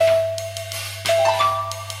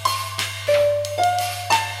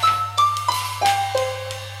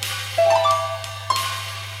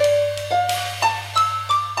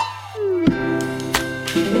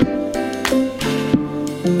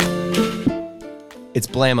It's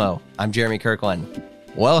Blammo. I'm Jeremy Kirkland.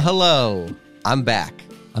 Well, hello. I'm back.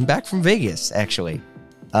 I'm back from Vegas, actually.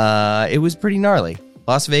 It was pretty gnarly.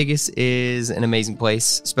 Las Vegas is an amazing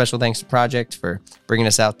place. Special thanks to Project for bringing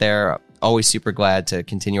us out there. Always super glad to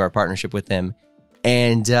continue our partnership with them.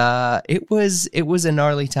 And it was a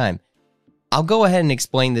gnarly time. I'll go ahead and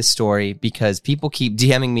explain this story because people keep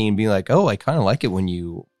DMing me and being like, oh, I kind of like it when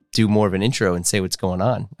you do more of an intro and say what's going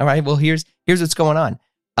on. All right, well, here's what's going on.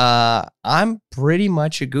 I'm pretty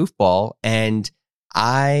much a goofball, and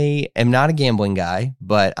I am not a gambling guy,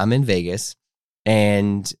 but I'm in Vegas.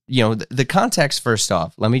 And, you know, the context, first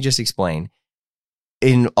off, let me just explain.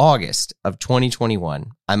 In August of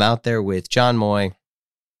 2021, I'm out there with John Moy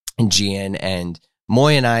and Gian, and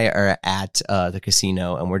Moy and I are at the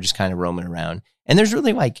casino, and we're just kind of roaming around. And there's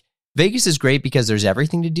really Vegas is great because there's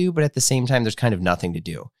everything to do, but at the same time, there's kind of nothing to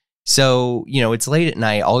do. So, you know, it's late at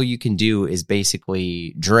night. All you can do is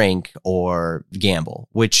basically drink or gamble,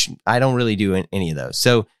 which I don't really do any of those.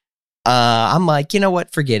 So I'm like, you know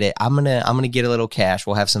what? Forget it. I'm gonna get a little cash.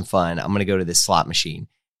 We'll have some fun. I'm gonna go to this slot machine.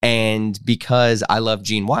 And because I love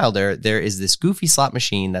Gene Wilder, there is this goofy slot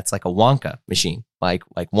machine that's like a Wonka machine, like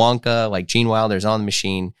Wonka, like Gene Wilder's on the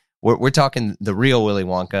machine. We're talking the real Willy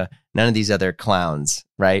Wonka, none of these other clowns,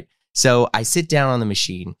 right? So I sit down on the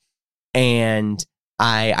machine and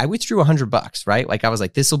I withdrew $100, right? Like I was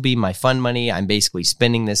like, this will be my fun money. I'm basically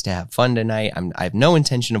spending this to have fun tonight. I have no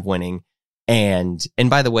intention of winning. And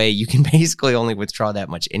by the way, you can basically only withdraw that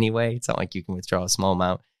much anyway. It's not like you can withdraw a small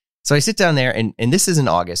amount. So I sit down there and this is in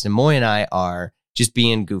August, and Moy and I are just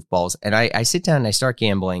being goofballs. And I sit down and I start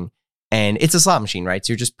gambling, and it's a slot machine, right?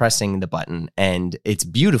 So you're just pressing the button, and it's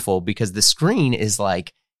beautiful because the screen is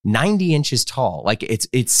like 90 inches tall. Like it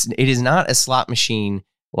is not a slot machine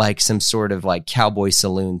like some sort of like cowboy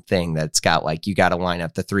saloon thing that's got like, you got to line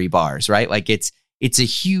up the 3 bars, right? Like it's a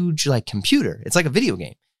huge like computer. It's like a video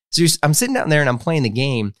game. So I'm sitting down there and I'm playing the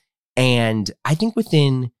game. And I think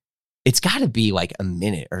it's got to be like a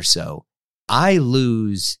minute or so, I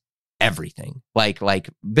lose everything. Like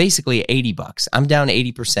basically $80. I'm down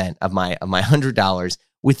 80% of my $100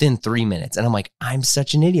 within 3 minutes. And I'm like, I'm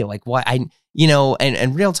such an idiot. Like why and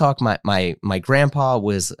real talk, my grandpa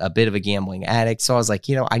was a bit of a gambling addict. So I was like,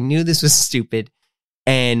 I knew this was stupid.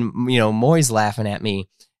 And, Moy's laughing at me.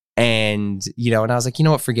 And, and I was like, you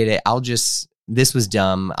know what, forget it. This was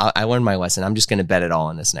dumb. I learned my lesson. I'm just going to bet it all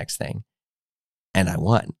on this next thing. And I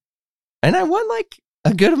won. And I won like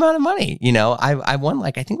a good amount of money. I won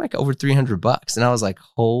I think over $300. And I was like,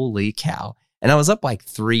 holy cow. And I was up like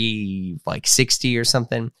 360 or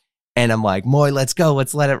something. And I'm like, Moy, let's go.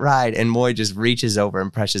 Let's let it ride. And Moy just reaches over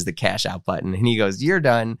and presses the cash out button. And he goes, you're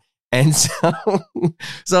done. And so I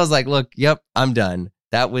was like, look, yep, I'm done.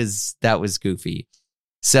 That was goofy.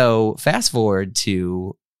 So fast forward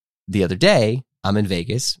to the other day, I'm in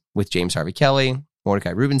Vegas with James Harvey Kelly,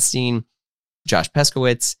 Mordecai Rubenstein, Josh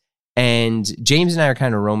Peskowitz, and James and I are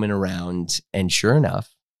kind of roaming around. And sure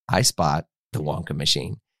enough, I spot the Wonka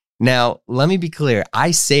machine. Now, let me be clear.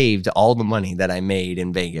 I saved all the money that I made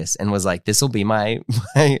in Vegas and was like, this will be my,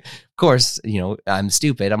 of course, I'm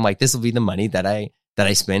stupid. I'm like, this will be the money that I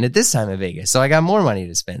spend at this time in Vegas. So I got more money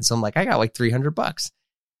to spend. So I'm like, I got like $300.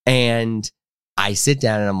 And I sit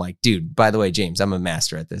down and I'm like, dude, by the way, James, I'm a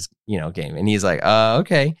master at this, game. And he's like,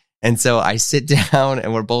 okay. And so I sit down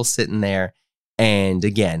and we're both sitting there. And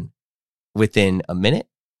again, within a minute,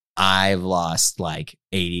 I've lost like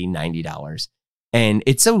 $80, $90. And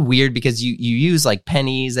it's so weird because you use like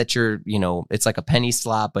pennies that it's like a penny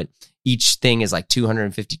slot, but each thing is like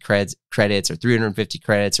 250 credits or 350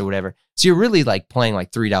 credits or whatever. So you're really like playing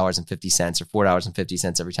like $3.50 or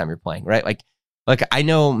 $4.50 every time you're playing, right? Like I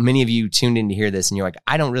know many of you tuned in to hear this and you're like,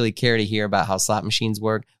 I don't really care to hear about how slot machines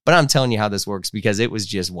work, but I'm telling you how this works because it was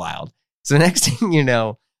just wild. So next thing you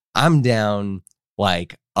know, I'm down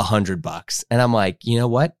like $100 and I'm like, you know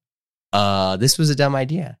what? This was a dumb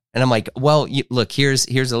idea. And I'm like, well, look, here's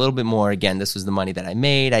a little bit more. Again, this was the money that I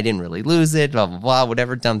made. I didn't really lose it, blah, blah, blah,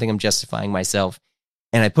 whatever dumb thing. I'm justifying myself.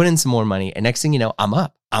 And I put in some more money. And next thing you know, I'm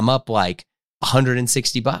up like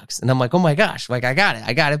 $160. And I'm like, oh my gosh, like I got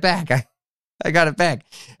it back. I got it back.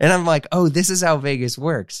 And I'm like, oh, this is how Vegas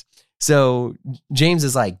works. So James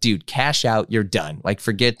is like, dude, cash out. You're done. Like,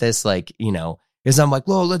 forget this. Like, because I'm like,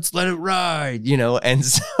 well, let's let it ride, And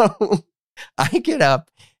so I get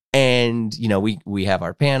up. And, we have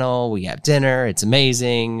our panel, we have dinner. It's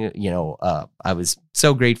amazing. I was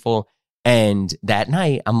so grateful. And that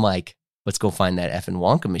night I'm like, let's go find that effing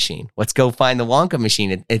Wonka machine. Let's go find the Wonka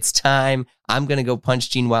machine. It's time. I'm going to go punch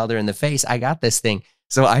Gene Wilder in the face. I got this thing.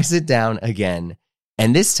 So I sit down again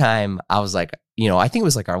And this time I was like, I think it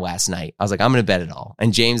was like our last night. I was like, I'm going to bet it all.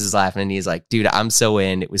 And James is laughing and he's like, dude, I'm so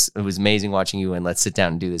in. It was amazing watching you and let's sit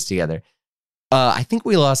down and do this together. I think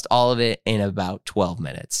we lost all of it in about 12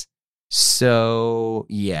 minutes. So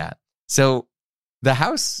yeah. So the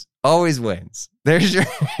house always wins. There's your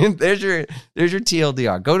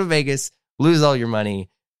TLDR. Go to Vegas, lose all your money.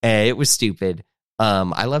 It was stupid.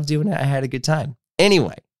 I love doing it. I had a good time.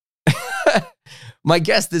 Anyway, my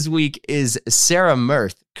guest this week is Sarah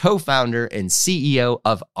Mirth, co-founder and CEO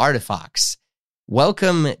of ARTIFOX.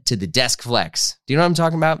 Welcome to the Desk Flex. Do you know what I'm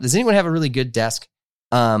talking about? Does anyone have a really good desk?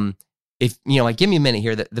 If give me a minute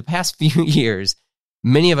here. The past few years,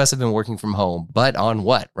 many of us have been working from home, but on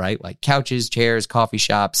what, right? Like couches, chairs, coffee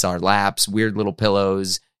shops, our laps, weird little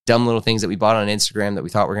pillows, dumb little things that we bought on Instagram that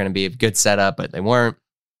we thought were going to be a good setup, but they weren't.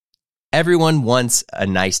 Everyone wants a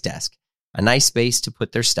nice desk, a nice space to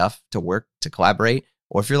put their stuff, to work, to collaborate,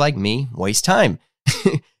 or if you're like me, waste time.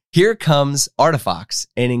 Here comes ARTIFOX,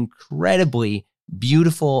 an incredibly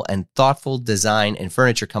beautiful and thoughtful design and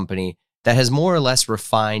furniture company that has more or less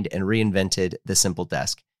refined and reinvented the simple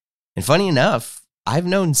desk. And funny enough, I've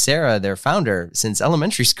known Sarah, their founder, since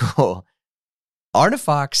elementary school.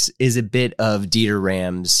 ARTIFOX is a bit of Dieter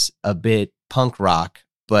Rams, a bit punk rock,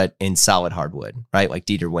 but in solid hardwood, right? Like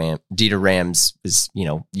Dieter Rams was,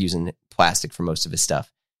 using plastic for most of his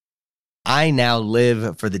stuff. I now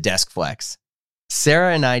live for the Desk Flex.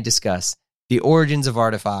 Sarah and I discuss the origins of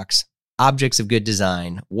ARTIFOX, objects of good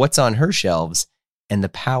design, what's on her shelves, and the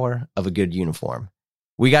power of a good uniform.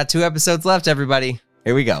 We got 2 episodes left, everybody.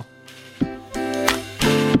 Here we go.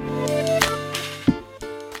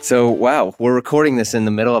 So, wow, we're recording this in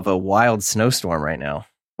the middle of a wild snowstorm right now.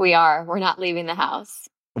 We are. We're not leaving the house.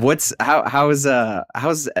 How's the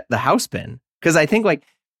house been? Because I think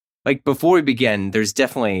like before we begin, there's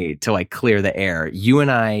definitely to clear the air. You and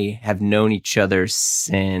I have known each other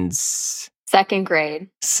since second grade.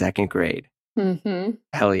 Mm-hmm.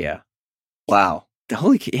 Hell yeah! Wow.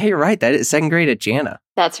 Yeah, you're right. That is second grade at Jana.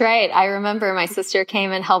 That's right. I remember my sister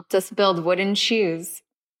came and helped us build wooden shoes.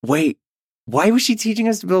 Wait, why was she teaching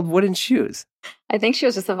us to build wooden shoes? I think she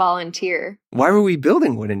was just a volunteer. Why were we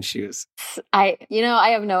building wooden shoes? I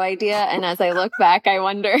have no idea. And as I look back, I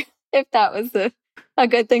wonder if that was a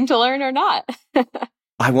good thing to learn or not.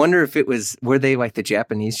 I wonder if were they like the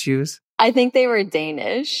Japanese shoes? I think they were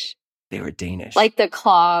Danish. They were Danish. Like the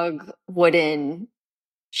clog wooden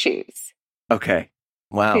shoes. Okay.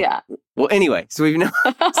 Wow. Yeah. Well, anyway, so we've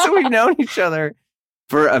known each other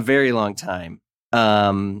for a very long time.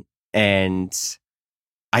 And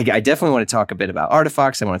I definitely want to talk a bit about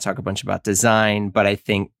ARTIFOX. I want to talk a bunch about design, but I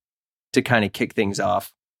think to kind of kick things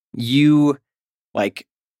off, you launched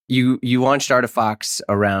ARTIFOX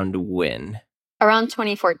around when? Around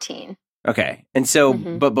 2014. Okay. And so,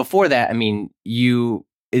 But before that, I mean,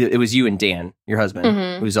 it was you and Dan, your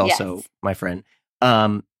husband, who's also my friend.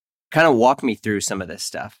 Kind of walk me through some of this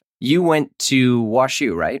stuff. You went to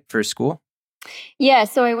WashU, right, for school? Yeah,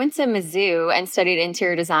 so I went to Mizzou and studied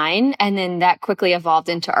interior design, and then that quickly evolved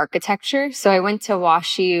into architecture. So I went to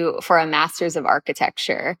WashU for a master's of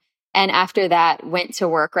architecture. And after that, went to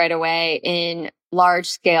work right away in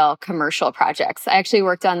large-scale commercial projects. I actually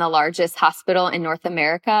worked on the largest hospital in North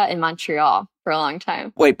America in Montreal for a long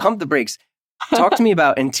time. Wait, pump the brakes. Talk to me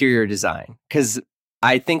about interior design, because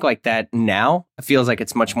I think like that now feels like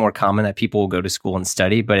it's much more common that people will go to school and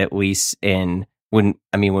study, but at least when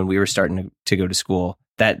we were starting to go to school,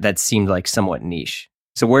 that seemed like somewhat niche.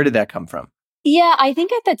 So where did that come from? Yeah, I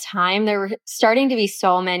think at the time there were starting to be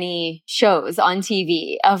so many shows on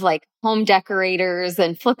TV of like home decorators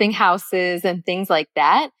and flipping houses and things like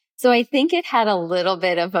that. So I think it had a little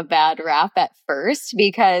bit of a bad rap at first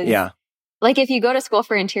because like if you go to school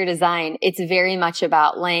for interior design, it's very much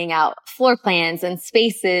about laying out floor plans and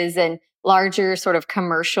spaces and larger sort of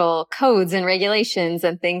commercial codes and regulations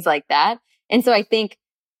and things like that. And so I think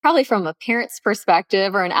probably from a parent's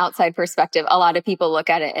perspective or an outside perspective, a lot of people look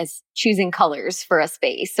at it as choosing colors for a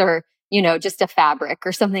space or, just a fabric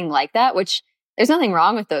or something like that, which there's nothing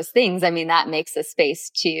wrong with those things. I mean, that makes a space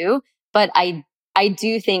too. But I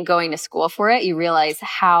do think going to school for it, you realize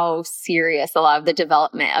how serious a lot of the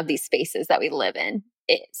development of these spaces that we live in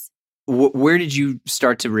is. Where did you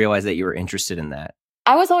start to realize that you were interested in that?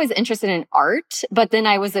 I was always interested in art, but then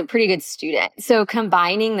I was a pretty good student. So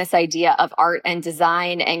combining this idea of art and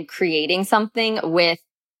design and creating something with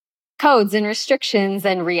codes and restrictions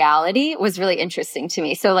and reality was really interesting to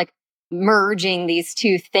me. So like merging these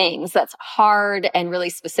two things that's hard and really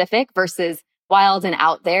specific versus wild and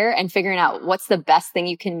out there and figuring out what's the best thing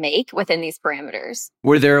you can make within these parameters.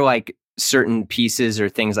 Were there like certain pieces or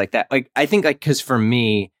things like that? Like, I think like, because for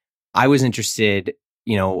me, I was interested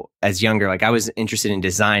as younger, like I was interested in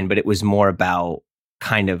design, but it was more about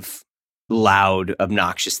kind of loud,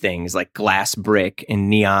 obnoxious things like glass brick and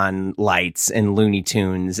neon lights and Looney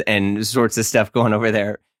Tunes and sorts of stuff going over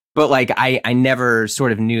there. But like, I never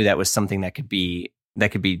sort of knew that was something that could be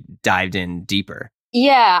dived in deeper.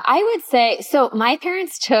 Yeah, I would say so. My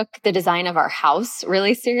parents took the design of our house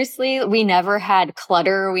really seriously. We never had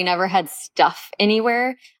clutter. We never had stuff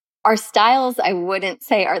anywhere. Our styles, I wouldn't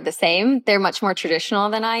say are the same. They're much more traditional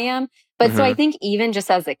than I am. But so I think even just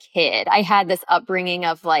as a kid, I had this upbringing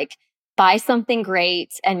of like, buy something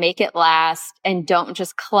great and make it last and don't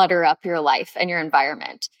just clutter up your life and your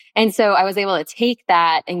environment. And so I was able to take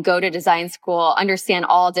that and go to design school, understand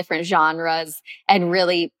all different genres and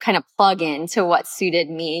really kind of plug into what suited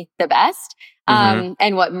me the best,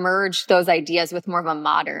 and what merged those ideas with more of a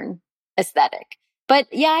modern aesthetic. But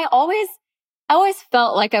yeah, I always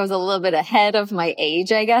felt like I was a little bit ahead of my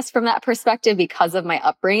age, I guess, from that perspective because of my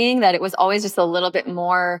upbringing, that it was always just a little bit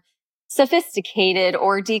more sophisticated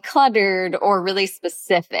or decluttered or really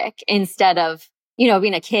specific instead of,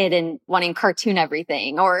 being a kid and wanting cartoon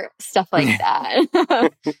everything or stuff like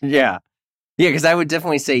that. Yeah. Yeah. Cause I would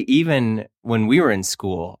definitely say even when we were in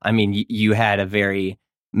school, I mean, you had a very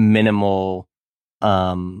minimal,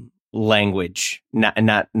 language,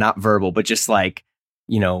 not verbal, but just like,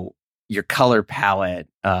 your color palette,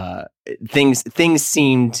 things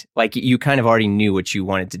seemed like you kind of already knew what you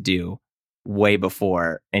wanted to do way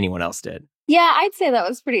before anyone else did. Yeah, I'd say that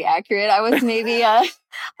was pretty accurate. I was maybe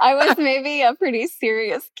a pretty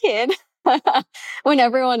serious kid. When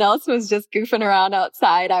everyone else was just goofing around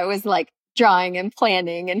outside, I was like drawing and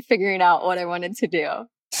planning and figuring out what I wanted to do.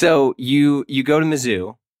 So you go to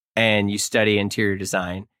Mizzou and you study interior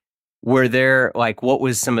design. Were there what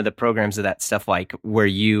was some of the programs of that stuff like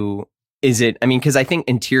because I think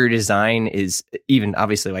interior design is, even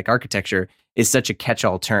obviously like architecture, is such a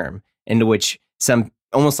catch-all term into which some,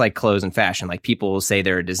 almost like clothes and fashion, like people will say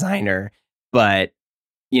they're a designer, but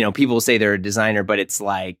it's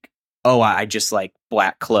like, oh, I just like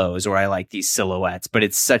black clothes or I like these silhouettes, but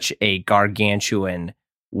it's such a gargantuan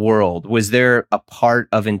world. Was there a part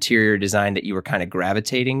of interior design that you were kind of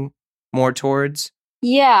gravitating more towards?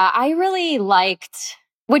 Yeah, I really liked,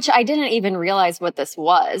 which I didn't even realize what this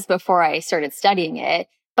was before I started studying it,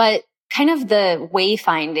 but kind of the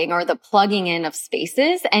wayfinding or the plugging in of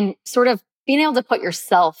spaces and sort of being able to put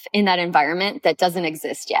yourself in that environment that doesn't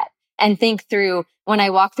exist yet and think through, when I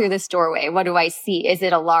walk through this doorway, what do I see? Is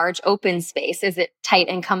it a large open space? Is it tight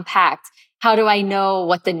and compact? How do I know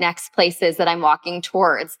what the next place is that I'm walking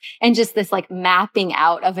towards? And just this like mapping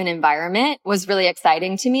out of an environment was really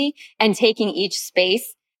exciting to me, and taking each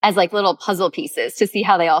space as like little puzzle pieces to see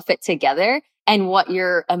how they all fit together and what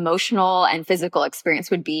your emotional and physical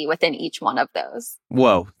experience would be within each one of those.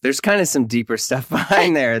 Whoa, there's kind of some deeper stuff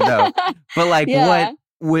behind there though. But like Yeah.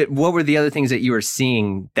 what were the other things that you were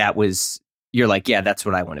seeing that you're like, yeah, that's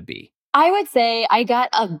what I want to be? I would say I got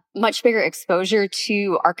a much bigger exposure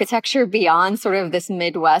to architecture beyond sort of this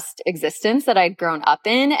Midwest existence that I'd grown up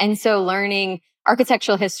in. And so learning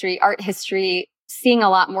architectural history, art history, seeing a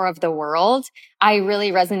lot more of the world, I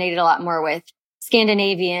really resonated a lot more with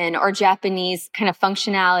Scandinavian or Japanese kind of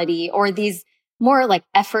functionality, or these more like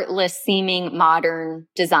effortless seeming modern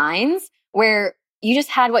designs where you just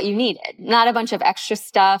had what you needed, not a bunch of extra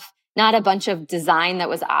stuff, not a bunch of design that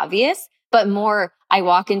was obvious, but more, I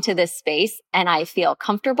walk into this space and I feel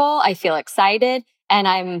comfortable, I feel excited, and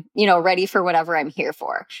I'm, ready for whatever I'm here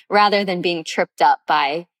for, rather than being tripped up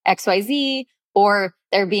by XYZ or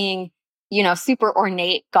there being, super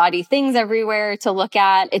ornate, gaudy things everywhere to look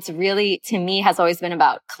at. It's really, to me, has always been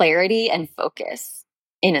about clarity and focus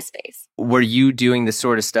in a space. Were you doing this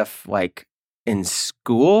sort of stuff like in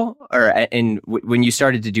school or when you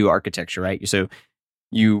started to do architecture, right? So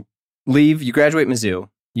you graduate Mizzou,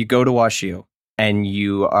 you go to WashU, and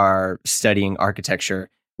you are studying architecture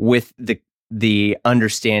with the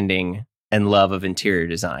understanding and love of interior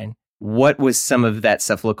design. What was some of that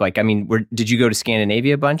stuff look like? I mean, did you go to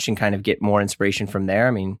Scandinavia a bunch and kind of get more inspiration from there?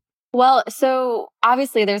 I mean, well, so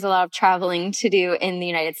obviously there's a lot of traveling to do in the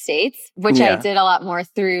United States, which I did a lot more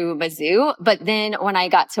through Mizzou. But then when I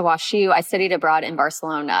got to WashU, I studied abroad in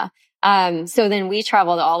Barcelona. So then we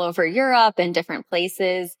traveled all over Europe and different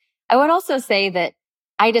places. I would also say that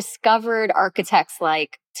I discovered architects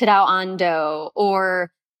like Tadao Ando or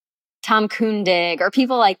Tom Kundig or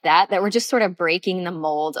people like that were just sort of breaking the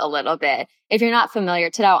mold a little bit. If you're not familiar,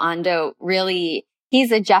 Tadao Ando really,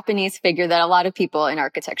 he's a Japanese figure that a lot of people in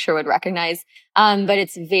architecture would recognize. But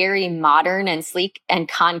it's very modern and sleek and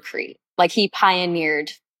concrete. Like he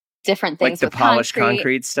pioneered different Like things the with polished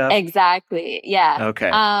concrete stuff? Exactly. Yeah. Okay.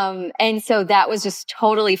 And so that was just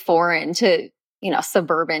totally foreign to,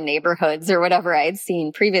 suburban neighborhoods or whatever I had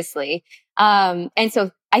seen previously. And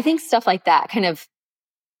so I think stuff like that kind of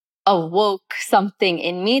awoke something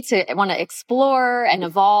in me to want to explore and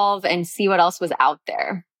evolve and see what else was out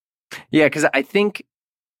there. Yeah, because I think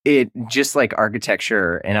it, just like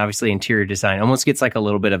architecture and obviously interior design, almost gets like a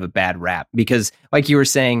little bit of a bad rap because, like you were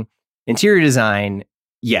saying, interior design,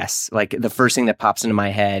 yes, like the first thing that pops into my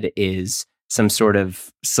head is some sort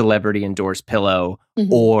of celebrity endorsed pillow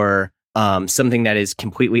or something that is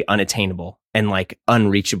completely unattainable and like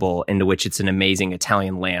unreachable, into which it's an amazing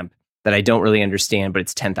Italian lamp that I don't really understand, but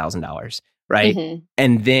it's $10,000, right?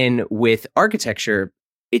 And then with architecture,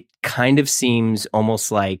 it kind of seems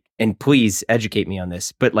almost like, and please educate me on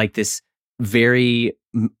this, but like this very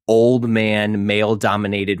old man, male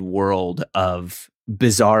dominated world of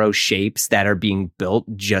bizarro shapes that are being built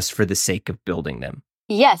just for the sake of building them.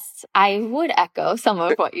 Yes, I would echo some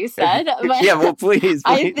of what you said. But yeah, well, please.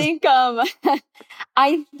 I think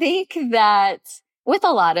I think that with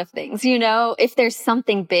a lot of things, if there's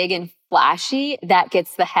something big and flashy, that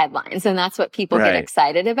gets the headlines, and that's what people get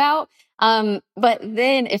excited about. But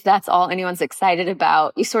then if that's all anyone's excited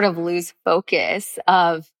about, you sort of lose focus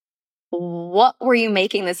of what were you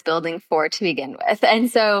making this building for to begin with?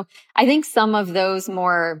 And so I think some of those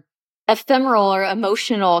more ephemeral or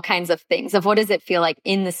emotional kinds of things of what does it feel like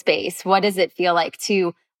in the space? What does it feel like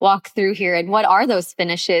to walk through here? And what are those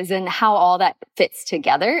finishes and how all that fits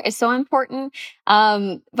together is so important.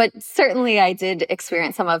 But certainly I did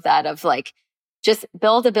experience some of that of like, just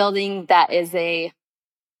build a building that is a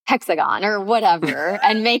hexagon or whatever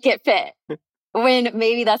and make it fit, when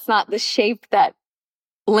maybe that's not the shape that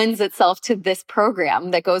lends itself to this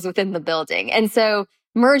program that goes within the building. And so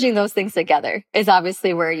merging those things together is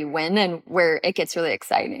obviously where you win and where it gets really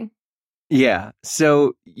exciting. Yeah.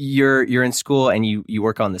 So you're in school and you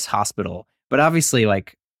work on this hospital, but obviously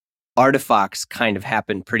like ARTIFOX kind of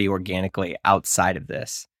happened pretty organically outside of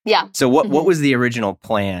this. Yeah. So what was the original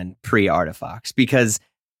plan pre-ARTIFOX? Because,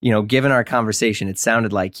 given our conversation, it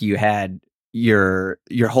sounded like you had your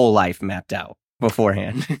whole life mapped out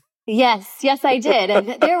beforehand. Yes, I did.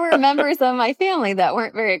 And there were members of my family that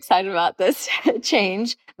weren't very excited about this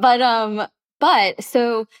change. But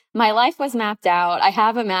so my life was mapped out. I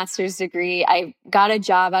have a master's degree. I got a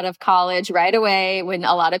job out of college right away when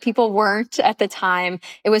a lot of people weren't at the time.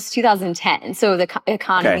 It was 2010. So the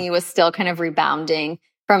economy was still kind of rebounding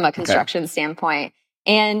from a construction standpoint.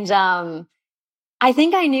 And I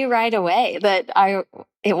think I knew right away that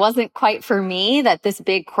it wasn't quite for me, that this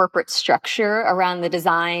big corporate structure around the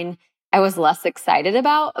design I was less excited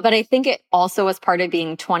about. But I think it also was part of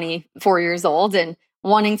being 24 years old and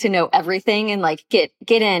wanting to know everything and like get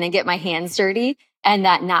in and get my hands dirty, and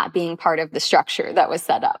that not being part of the structure that was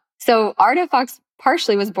set up. So ARTIFOX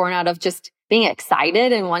partially was born out of just being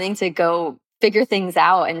excited and wanting to go figure things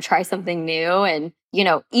out and try something new. And,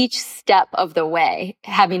 each step of the way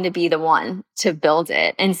having to be the one to build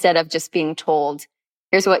it instead of just being told,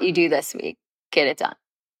 here's what you do this week, get it done.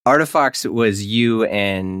 ARTIFOX was you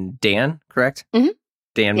and Dan, correct? Mm-hmm.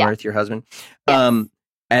 Dan Mirth, your husband.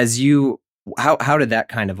 Yes. How did that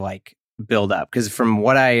kind of like build up? Because from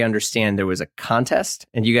what I understand, there was a contest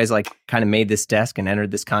and you guys like kind of made this desk and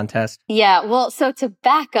entered this contest. Yeah. Well, so to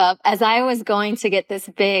back up, as I was going to get this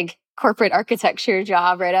big corporate architecture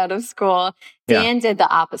job right out of school, Dan did the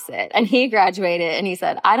opposite. And he graduated and he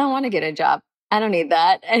said, I don't want to get a job. I don't need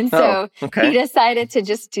that. And so he decided to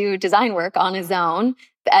just do design work on his own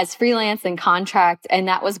as freelance and contract. And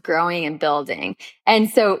that was growing and building. And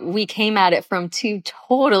so we came at it from two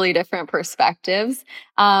totally different perspectives.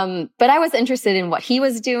 But I was interested in what he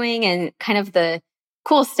was doing and kind of the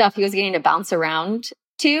cool stuff he was getting to bounce around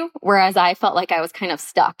to, whereas I felt like I was kind of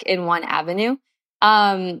stuck in one avenue.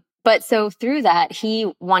 But so through that,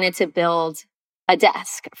 he wanted to build a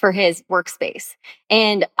desk for his workspace.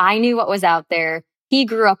 And I knew what was out there. He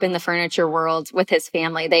grew up in the furniture world with his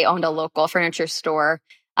family. They owned a local furniture store.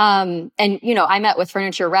 And, I met with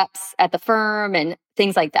furniture reps at the firm and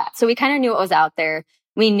things like that. So we kind of knew what was out there.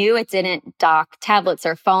 We knew it didn't dock tablets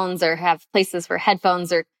or phones or have places for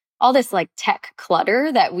headphones or all this like tech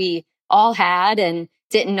clutter that we all had and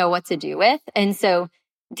didn't know what to do with. And so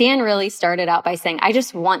Dan really started out by saying, I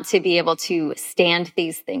just want to be able to stand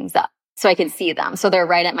these things up so I can see them. So they're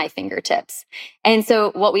right at my fingertips. And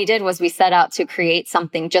so what we did was we set out to create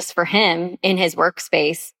something just for him in his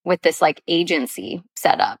workspace with this like agency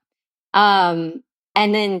setup. And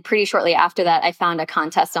then pretty shortly after that, I found a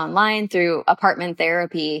contest online through Apartment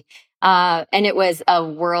Therapy. And it was a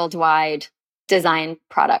worldwide design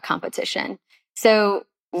product competition. So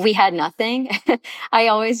we had nothing. I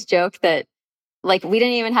always joke that like we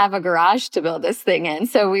didn't even have a garage to build this thing in.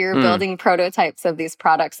 So we were building prototypes of these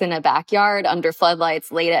products in a backyard under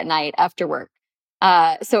floodlights late at night after work.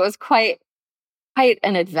 So it was quite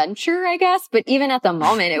an adventure, I guess. But even at the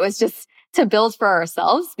moment, it was just to build for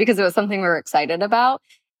ourselves because it was something we were excited about.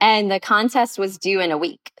 And the contest was due in a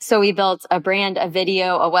week. So we built a brand, a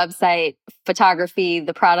video, a website, photography,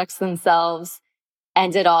 the products themselves,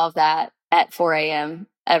 and did all of that at 4 a.m.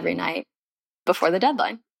 every night before the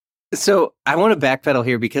deadline. So I want to backpedal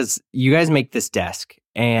here because you guys make this desk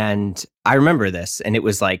and I remember this and it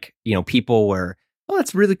was like, people were, oh,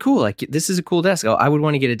 that's really cool. Like, this is a cool desk. Oh, I would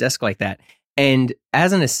want to get a desk like that. And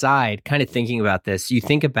as an aside, kind of thinking about this, you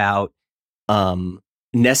think about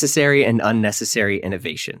necessary and unnecessary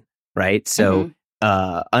innovation, right? So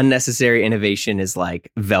unnecessary innovation is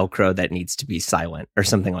like Velcro that needs to be silent or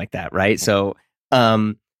something like that, right? So,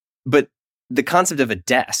 but the concept of a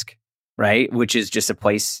desk, right, which is just a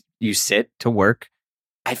place you sit to work,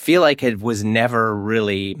 I feel like it was never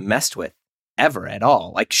really messed with ever at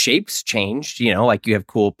all. Like shapes changed, like you have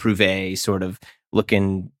cool Prouvé sort of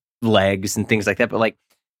looking legs and things like that. But like,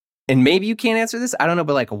 and maybe you can't answer this, I don't know,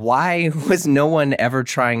 but like, why was no one ever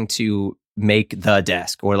trying to make the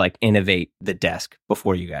desk or like innovate the desk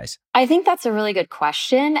before you guys? I think that's a really good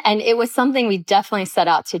question. And it was something we definitely set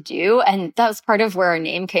out to do. And that was part of where our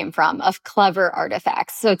name came from, of clever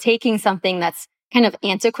artifacts. So taking something that's kind of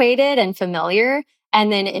antiquated and familiar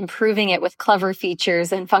and then improving it with clever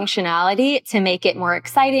features and functionality to make it more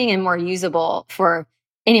exciting and more usable for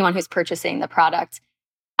anyone who's purchasing the product.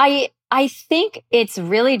 I think it's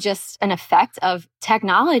really just an effect of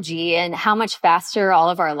technology and how much faster all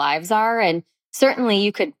of our lives are. And certainly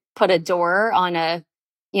you could put a door on a,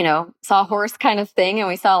 sawhorse kind of thing. And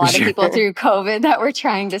we saw a lot of people through COVID that were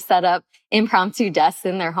trying to set up impromptu desks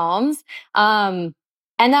in their homes. And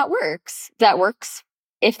that works. That works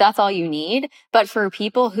if that's all you need. But for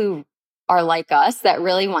people who are like us that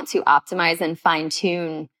really want to optimize and fine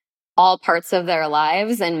tune all parts of their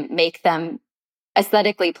lives and make them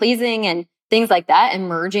aesthetically pleasing and things like that, and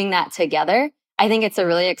merging that together, I think it's a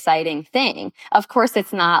really exciting thing. Of course,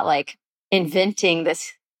 it's not like inventing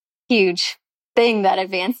this huge thing that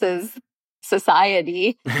advances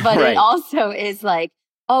society, but Right. It also is like,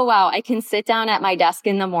 oh, wow, I can sit down at my desk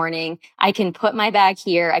in the morning. I can put my bag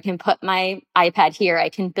here. I can put my iPad here. I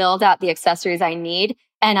can build out the accessories I need.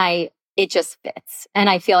 And it just fits. And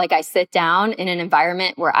I feel like I sit down in an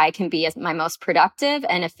environment where I can be my most productive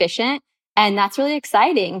and efficient. And that's really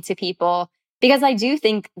exciting to people because I do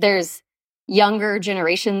think there's younger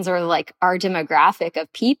generations or like our demographic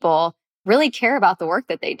of people really care about the work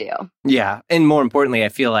that they do. Yeah. And more importantly, I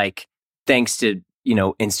feel like thanks to,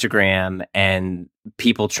 Instagram and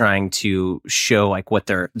people trying to show like what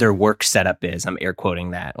their work setup is, I'm air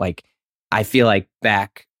quoting that. Like, I feel like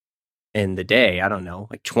back in the day, I don't know,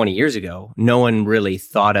 like 20 years ago, no one really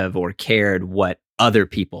thought of or cared what other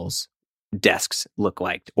people's desks look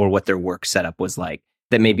like or what their work setup was like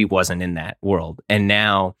that maybe wasn't in that world. And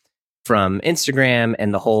now from Instagram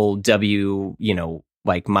and the whole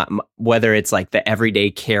like whether it's like the everyday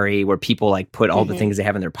carry where people like put all the things they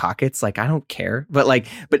have in their pockets, like I don't care. But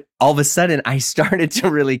all of a sudden I started to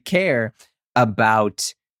really care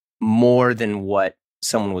about more than what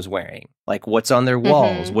someone was wearing. Like what's on their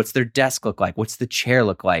walls, what's their desk look like, what's the chair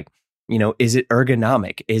look like? Is it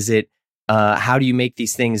ergonomic? Is it how do you make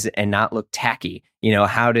these things and not look tacky?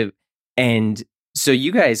 And so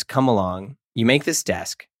you guys come along, you make this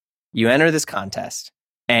desk, you enter this contest,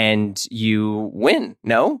 and you win,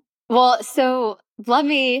 no? Well, so let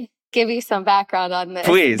me give you some background on this.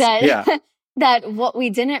 Please, yeah. That what we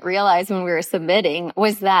didn't realize when we were submitting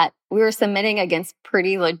was that we were submitting against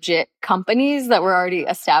pretty legit companies that were already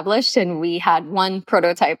established, and we had one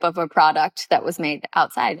prototype of a product that was made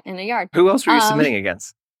outside in a yard. Who else were you submitting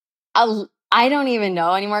against? I don't even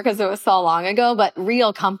know anymore because it was so long ago, but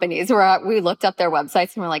real companies where we looked up their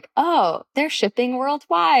websites and we're like, oh, they're shipping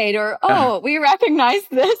worldwide, or, oh, we recognize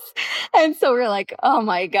this. And so we're like, oh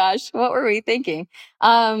my gosh, what were we thinking?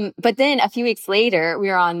 But then a few weeks later, we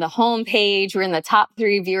were on the homepage. We're in the top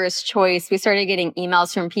 3 viewers' choice. We started getting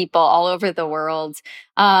emails from people all over the world.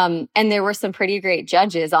 And there were some pretty great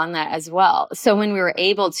judges on that as well. So when we were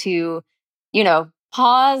able to,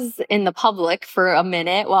 pause in the public for a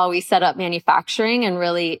minute while we set up manufacturing and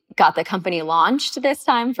really got the company launched this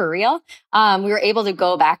time for real, we were able to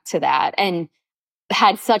go back to that and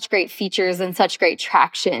had such great features and such great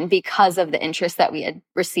traction because of the interest that we had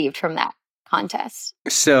received from that contest.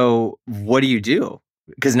 So what do you do?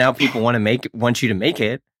 Because now people want you to make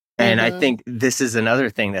it. And I think this is another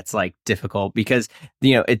thing that's like difficult because,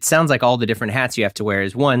 you know, it sounds like all the different hats you have to wear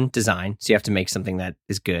is one, design. So you have to make something that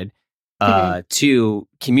is good. Two,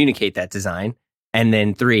 communicate that design. And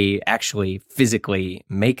then three, actually physically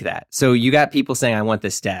make that. So you got people saying, I want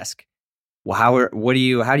this desk. Well, how do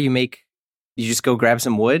you make, you just go grab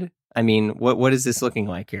some wood? I mean, what is this looking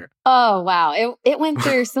like here? Oh, wow. It went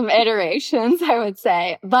through some iterations, I would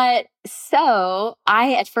say. But so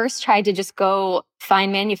I at first tried to just go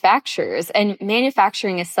find manufacturers, and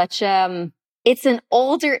manufacturing is such it's an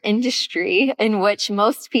older industry in which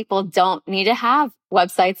most people don't need to have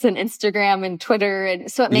websites and Instagram and Twitter.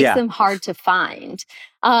 And so it makes them hard to find.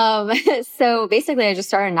 So basically I just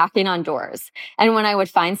started knocking on doors. And when I would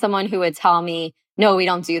find someone who would tell me, no, we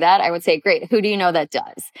don't do that, I would say, great, who do you know that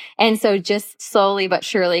does? And so just slowly but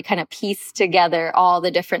surely kind of pieced together all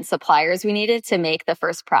the different suppliers we needed to make the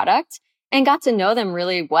first product and got to know them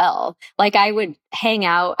really well. Like I would hang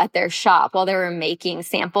out at their shop while they were making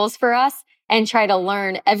samples for us and try to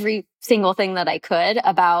learn every single thing that I could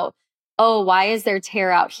about, oh, why is there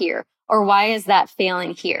tear out here? Or why is that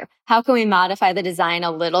failing here? How can we modify the design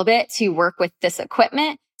a little bit to work with this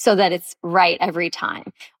equipment so that it's right every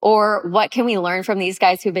time? Or what can we learn from these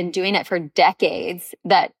guys who've been doing it for decades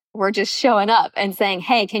that we're just showing up and saying,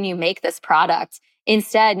 hey, can you make this product?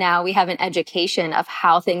 Instead, now we have an education of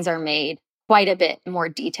how things are made quite a bit more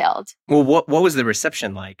detailed. Well, what was the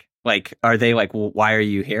reception like? Like, are they like, well, why are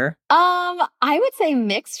you here? I would say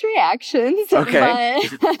mixed reactions. Okay.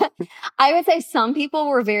 But I would say some people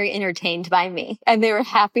were very entertained by me and they were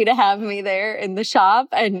happy to have me there in the shop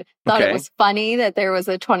and thought it was funny that there was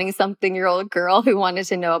a 20-something-year-old girl who wanted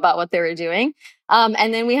to know about what they were doing.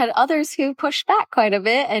 And then we had others who pushed back quite a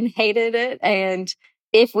bit and hated it. And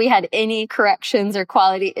if we had any corrections or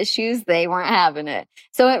quality issues, they weren't having it.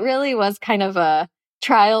 So it really was kind of a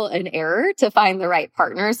trial and error to find the right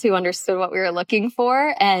partners who understood what we were looking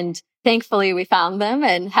for. And thankfully we found them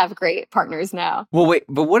and have great partners now. Well, wait,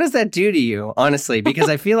 but what does that do to you, honestly? Because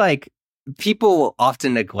I feel like people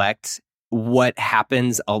often neglect what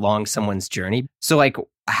happens along someone's journey. So like,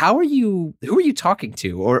 who are you talking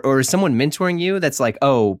to? Or is someone mentoring you that's like,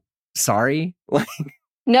 oh, sorry?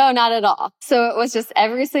 No, not at all. So it was just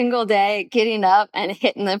every single day getting up and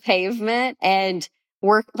hitting the pavement and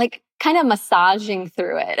work, like kind of massaging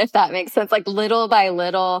through it, if that makes sense, like little by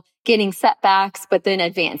little, getting setbacks, but then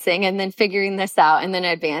advancing and then figuring this out and then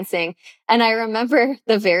advancing. And I remember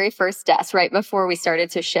the very first desk right before we started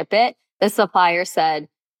to ship it, the supplier said,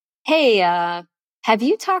 hey, have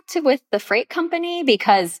you talked with the freight company?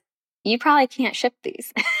 Because you probably can't ship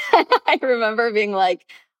these. I remember being like,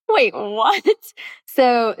 wait, what?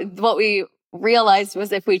 So what we realized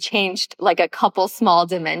was if we changed like a couple small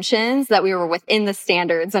dimensions that we were within the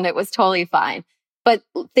standards and it was totally fine. But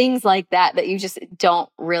things like that you just don't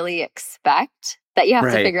really expect that you have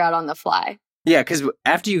to figure out on the fly. Yeah, because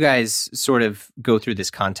after you guys sort of go through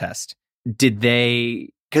this contest, did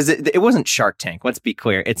they, because it wasn't Shark Tank, let's be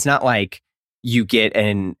clear. It's not like you get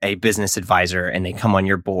a business advisor and they come on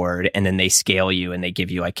your board and then they scale you and they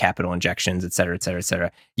give you like capital injections, et cetera, et cetera, et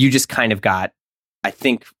cetera. You just kind of got, I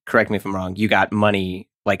think, correct me if I'm wrong, you got money,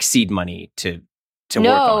 like seed money to work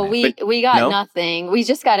on it. No, we got nothing. We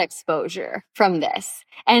just got exposure from this.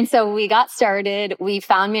 And so we got started, we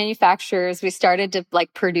found manufacturers, we started to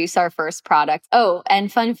like produce our first product. Oh,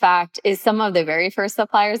 and fun fact is some of the very first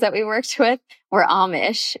suppliers that we worked with were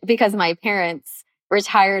Amish because my parents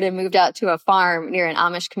retired and moved out to a farm near an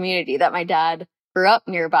Amish community that my dad grew up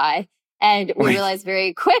nearby. And we realized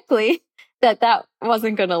very quickly that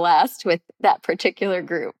wasn't going to last with that particular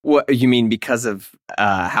group. What you mean because of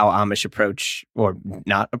how Amish approach or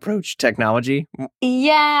not approach technology?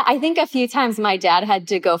 Yeah, I think a few times my dad had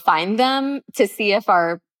to go find them to see if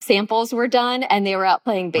our samples were done and they were out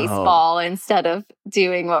playing baseball instead of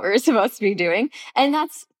doing what we were supposed to be doing. And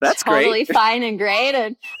that's totally fine and great.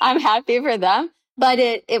 And I'm happy for them. But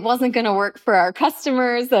it wasn't going to work for our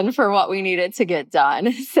customers and for what we needed to get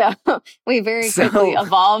done. So we very quickly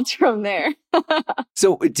evolved from there.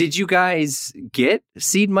 So did you guys get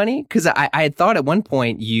seed money? Because I had thought at one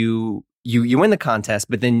point you win the contest,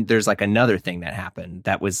 but then there's like another thing that happened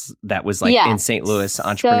that was like in St. Louis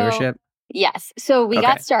entrepreneurship. Yes. So we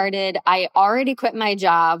got started. I already quit my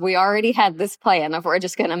job. We already had this plan of we're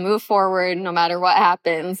just going to move forward no matter what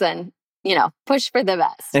happens and push for the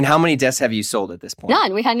best. And how many desks have you sold at this point?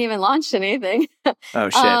 None. We hadn't even launched anything. Oh,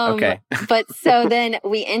 shit. Okay. But so then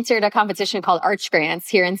we entered a competition called Arch Grants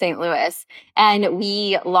here in St. Louis. And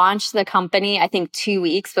we launched the company, I think 2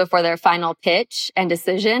 weeks before their final pitch and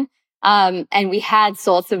decision. And we had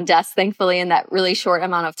sold some desks, thankfully, in that really short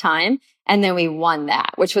amount of time. And then we won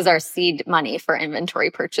that, which was our seed money for inventory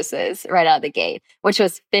purchases right out of the gate, which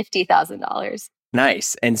was $50,000.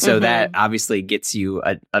 Nice. And so that obviously gets you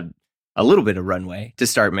a little bit of runway to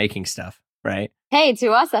start making stuff, right? Hey,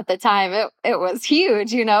 to us at the time, it was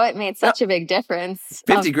huge. It made such a big difference.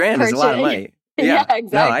 50 grand is a lot of money. Yeah, exactly.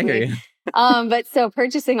 No, I hear you. But so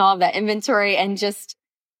purchasing all of that inventory, and just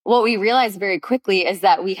what we realized very quickly is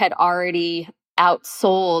that we had already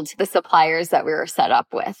outsold the suppliers that we were set up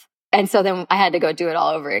with. And so then I had to go do it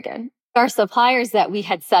all over again. Our suppliers that we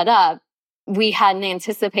had set up, we hadn't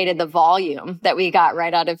anticipated the volume that we got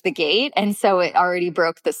right out of the gate. And so it already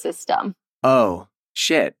broke the system. Oh,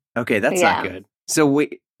 shit. Okay, that's not good. So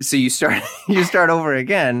you start over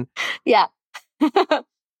again. Yeah.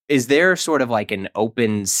 Is there sort of like an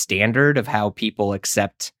open standard of how people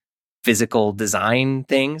accept physical design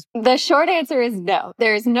things? The short answer is no.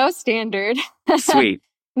 There is no standard. Sweet.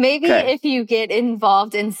 Maybe if you get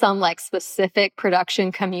involved in some like specific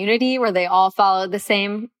production community where they all follow the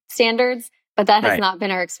same standards, but that has not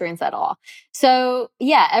been our experience at all. So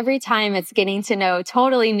yeah, every time it's getting to know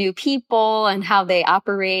totally new people and how they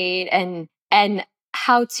operate and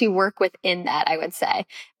how to work within that, I would say.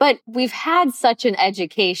 But we've had such an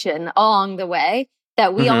education along the way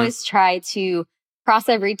that we always try to cross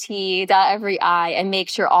every T, dot every I, and make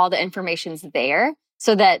sure all the information's there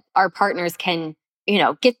so that our partners can,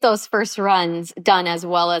 get those first runs done as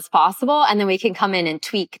well as possible. And then we can come in and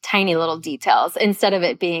tweak tiny little details instead of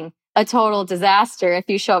it being a total disaster if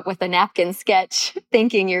you show up with a napkin sketch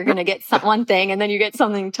thinking you're going to get one thing and then you get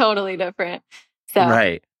something totally different.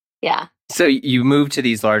 So, yeah. So you moved to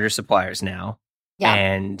these larger suppliers now. Yeah.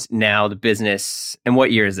 And now the business, and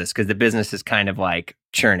what year is this? Because the business is kind of like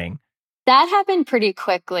churning. That happened pretty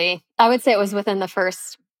quickly. I would say it was within the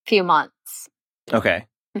first few months. Okay.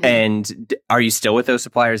 And are you still with those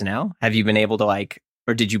suppliers now? Have you been able to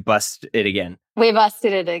or did you bust it again? We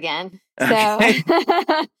busted it again. Okay.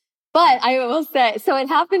 So, but I will say, so it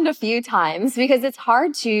happened a few times because it's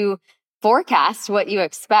hard to forecast what you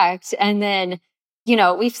expect. And then,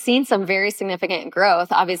 we've seen some very significant growth,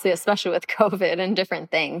 obviously, especially with COVID and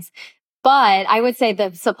different things. But I would say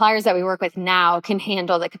the suppliers that we work with now can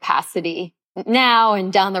handle the capacity now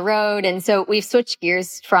and down the road. And so we've switched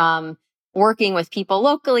gears from working with people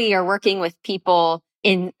locally or working with people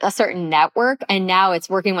in a certain network. And now it's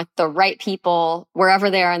working with the right people wherever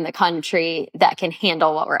they are in the country that can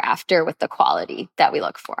handle what we're after with the quality that we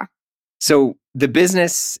look for. So the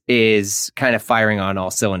business is kind of firing on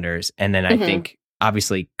all cylinders. And then I think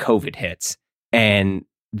obviously COVID hits. And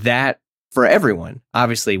that for everyone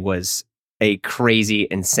obviously was a crazy,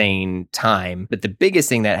 insane time. But the biggest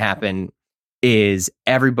thing that happened is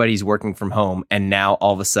everybody's working from home and now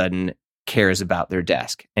all of a sudden cares about their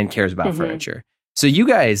desk and cares about furniture. So you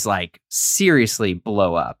guys seriously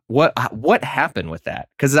blow up. What happened with that?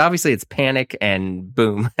 Because obviously it's panic and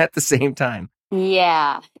boom at the same time.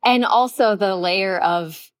 Yeah. And also the layer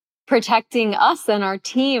of protecting us and our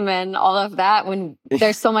team and all of that when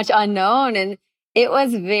there's so much unknown. And it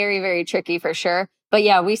was very, very tricky for sure. But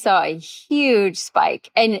yeah, we saw a huge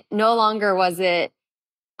spike. And no longer was it,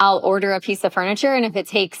 I'll order a piece of furniture, and if it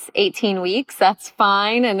takes 18 weeks, that's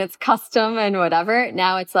fine. And it's custom and whatever.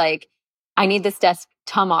 Now it's like, I need this desk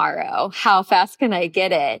tomorrow. How fast can I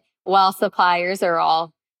get it? While suppliers are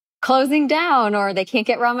all closing down or they can't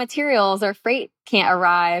get raw materials or freight can't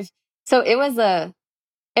arrive. So it was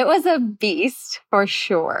a beast for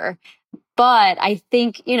sure. But I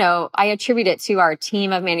think, I attribute it to our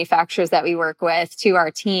team of manufacturers that we work with, to our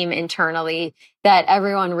team internally, that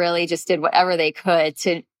everyone really just did whatever they could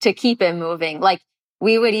to keep it moving. Like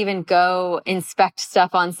we would even go inspect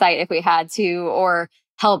stuff on site if we had to, or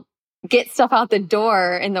help get stuff out the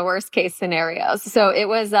door in the worst case scenarios. So it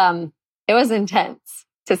was intense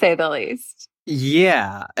to say the least.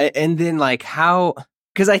 Yeah. And then how,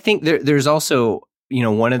 because I think there's also,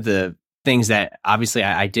 one of the things that obviously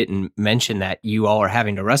I didn't mention that you all are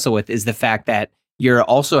having to wrestle with is the fact that you're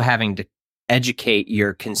also having to educate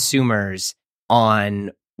your consumers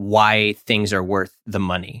on why things are worth the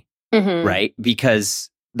money, right?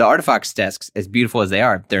 Because the ARTIFOX desks, as beautiful as they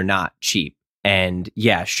are, they're not cheap. And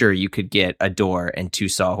yeah, sure, you could get a door and 2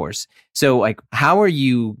 sawhorse. So how are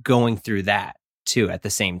you going through that too at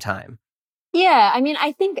the same time? Yeah, I mean,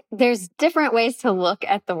 I think there's different ways to look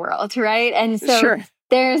at the world, right? And so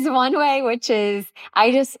there's one way, which is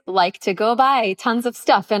I just like to go buy tons of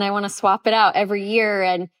stuff and I want to swap it out every year.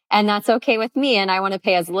 And that's okay with me. And I want to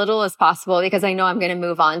pay as little as possible because I know I'm going to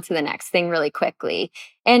move on to the next thing really quickly.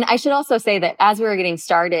 And I should also say that as we were getting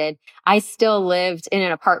started, I still lived in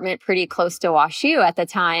an apartment pretty close to WashU at the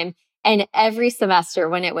time. And every semester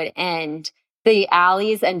when it would end, the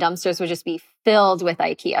alleys and dumpsters would just be filled with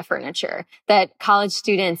IKEA furniture, that college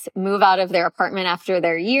students move out of their apartment after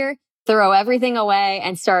their year, throw everything away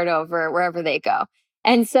and start over wherever they go.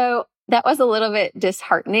 And so that was a little bit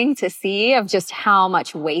disheartening to see of just how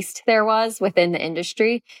much waste there was within the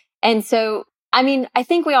industry. And so, I mean, I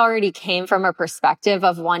think we already came from a perspective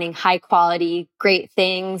of wanting high quality, great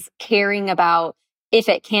things, caring about if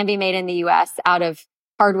it can be made in the US out of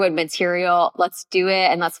hardwood material, let's do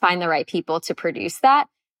it and let's find the right people to produce that.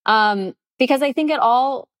 Because I think it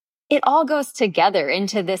all goes together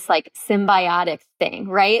into this like symbiotic thing,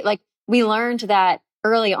 right? Like we learned that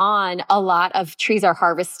early on, a lot of trees are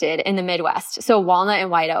harvested in the Midwest. So walnut and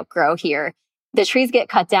white oak grow here. The trees get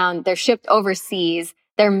cut down, they're shipped overseas,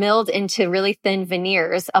 they're milled into really thin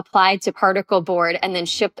veneers, applied to particle board, and then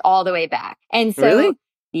shipped all the way back. And so, Really?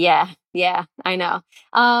 Yeah, I know.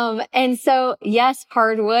 And so, yes,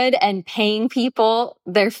 hardwood and paying people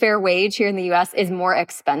their fair wage here in the US is more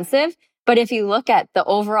expensive. But if you look at the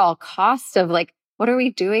overall cost of like, what are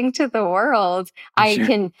we doing to the world?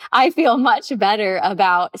 Sure. I feel much better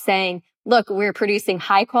about saying, look, we're producing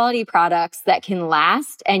high quality products that can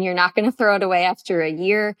last and you're not going to throw it away after a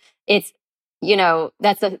year. It's,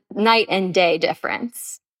 that's a night and day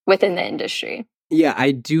difference within the industry. Yeah,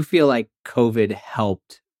 I do feel like COVID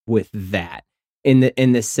helped with that in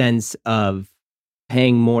the sense of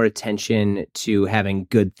paying more attention to having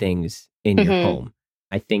good things in your home.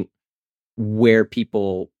 I think where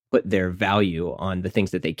people put their value on the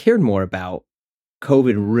things that they cared more about,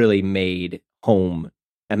 COVID really made home,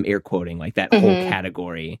 I'm air quoting, like that whole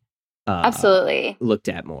category absolutely looked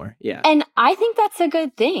at more. Yeah. And I think that's a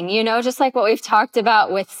good thing, just like what we've talked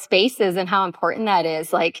about with spaces and how important that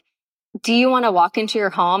is. Like, do you want to walk into your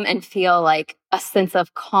home and feel like a sense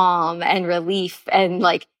of calm and relief and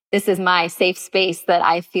like, this is my safe space that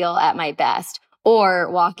I feel at my best? Or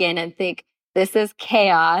walk in and think, this is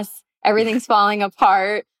chaos. Everything's falling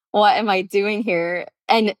apart. What am I doing here?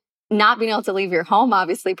 And not being able to leave your home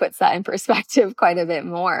obviously puts that in perspective quite a bit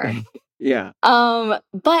more. Yeah. But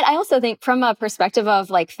I also think from a perspective of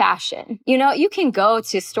like fashion, you can go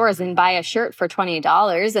to stores and buy a shirt for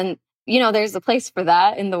 $20 and there's a place for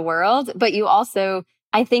that in the world. But you also,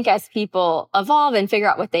 I think as people evolve and figure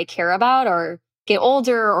out what they care about or get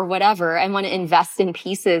older or whatever and want to invest in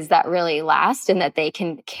pieces that really last and that they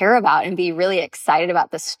can care about and be really excited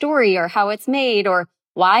about the story or how it's made or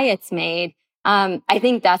why it's made. I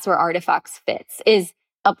think that's where ARTIFOX fits, is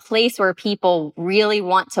a place where people really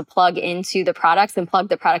want to plug into the products and plug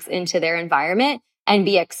the products into their environment and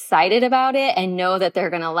be excited about it and know that they're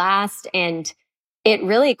going to last, and it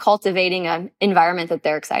really cultivating an environment that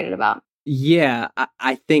they're excited about. Yeah,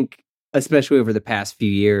 I think especially over the past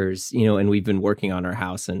few years, and we've been working on our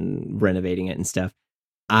house and renovating it and stuff,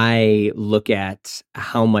 I look at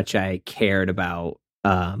how much I cared about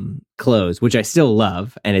clothes, which I still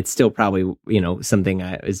love, and it's still probably, something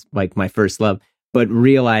is like my first love, but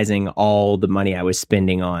realizing all the money I was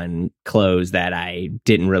spending on clothes that I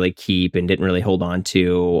didn't really keep and didn't really hold on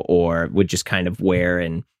to, or would just kind of wear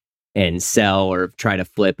and sell or try to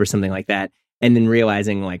flip or something like that. And then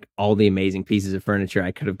realizing like all the amazing pieces of furniture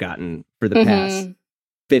I could have gotten for the past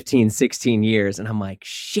 15, 16 years. And I'm like,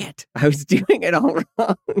 shit, I was doing it all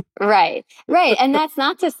wrong. Right. And that's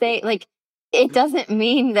not to say like, it doesn't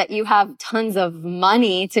mean that you have tons of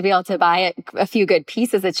money to be able to buy a few good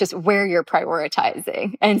pieces. It's just where you're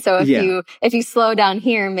prioritizing. And so if you slow down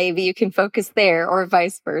here, maybe you can focus there or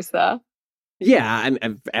vice versa. Yeah,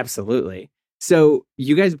 I'm absolutely. So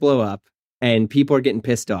you guys blow up and people are getting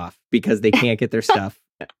pissed off because they can't get their stuff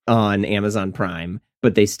on Amazon Prime,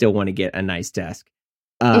 but they still want to get a nice desk.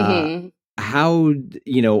 How,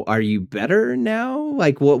 are you better now?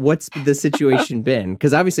 Like what's the situation been?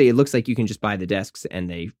 Because obviously it looks like you can just buy the desks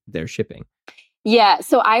and they're shipping. Yeah.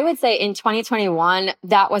 So I would say in 2021,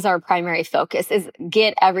 that was our primary focus, is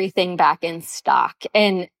get everything back in stock.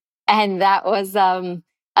 And that was a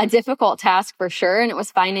difficult task for sure. And it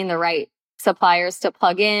was finding the right suppliers to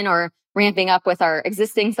plug in or ramping up with our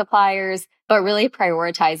existing suppliers, but really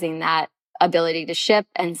prioritizing that ability to ship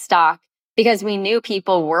and stock, because we knew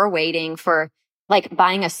people were waiting for like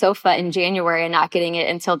buying a sofa in January and not getting it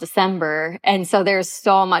until December. And so there's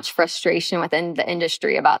so much frustration within the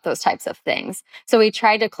industry about those types of things. So we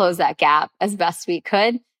tried to close that gap as best we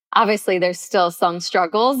could. Obviously, there's still some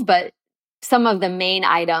struggles, but some of the main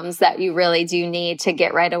items that you really do need to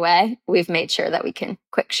get right away, we've made sure that we can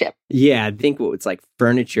quick ship. Yeah, I think it's like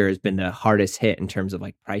furniture has been the hardest hit in terms of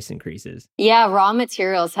like price increases. Yeah, raw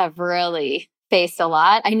materials have really faced a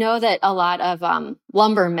lot. I know that a lot of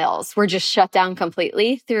lumber mills were just shut down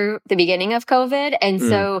completely through the beginning of COVID. And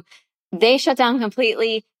so they shut down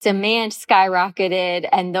completely, demand skyrocketed,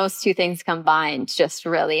 and those two things combined just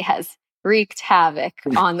really has wreaked havoc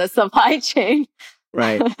on the supply chain.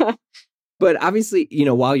 Right. But obviously,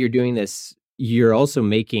 while you're doing this, you're also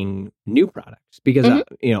making new products because,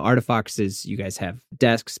 ARTIFOX is, you guys have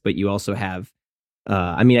desks, but you also have,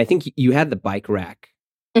 I think you had the bike rack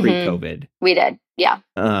pre-COVID. We did. Yeah.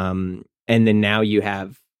 And then now you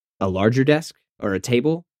have a larger desk or a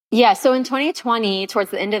table. Yeah. So in 2020,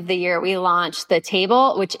 towards the end of the year, we launched the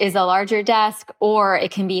table, which is a larger desk, or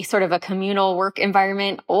it can be sort of a communal work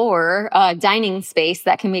environment or a dining space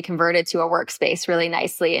that can be converted to a workspace really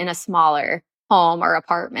nicely in a smaller home or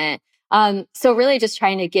apartment. So really just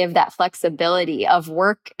trying to give that flexibility of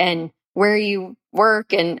work and where you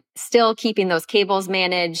work and still keeping those cables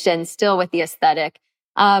managed and still with the aesthetic.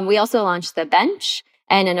 We also launched the bench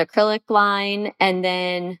and an acrylic line, and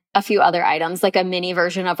then a few other items, like a mini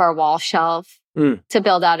version of our wall shelf to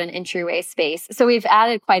build out an entryway space. So we've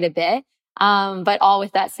added quite a bit, but all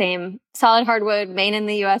with that same solid hardwood, made in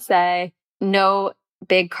the USA, no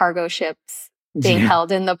big cargo ships being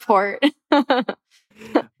held in the port.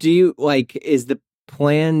 Do you is the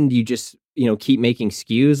plan you just, keep making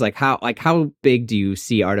SKUs? How big do you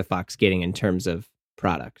see ARTIFOX getting in terms of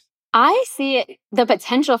products? I see the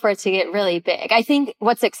potential for it to get really big. I think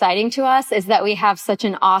what's exciting to us is that we have such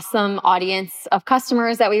an awesome audience of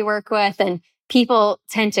customers that we work with, and people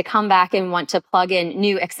tend to come back and want to plug in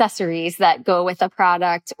new accessories that go with a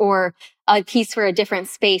product or a piece for a different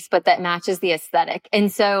space, but that matches the aesthetic. And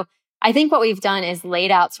so I think what we've done is laid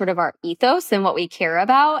out sort of our ethos and what we care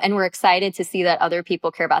about. And we're excited to see that other people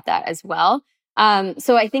care about that as well.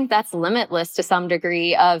 So I think that's limitless to some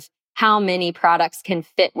degree of how many products can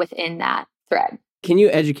fit within that thread. Can you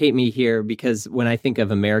educate me here? Because when I think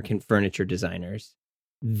of American furniture designers,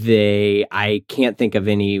 I can't think of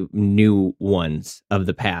any new ones of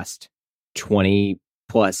the past 20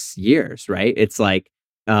 plus years, right? It's like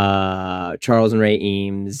Charles and Ray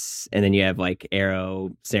Eames, and then you have like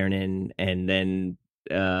Aero, Saarinen, and then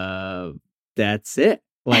that's it.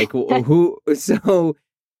 So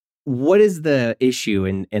what is the issue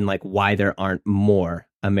in like why there aren't more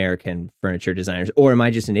American furniture designers? Or am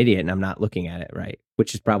I just an idiot and I'm not looking at it right?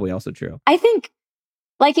 Which is probably also true. I think,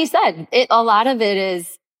 like you said, a lot of it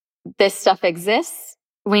is this stuff exists.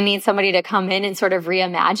 We need somebody to come in and sort of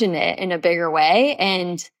reimagine it in a bigger way.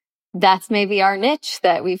 And that's maybe our niche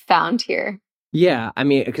that we've found here. Yeah. I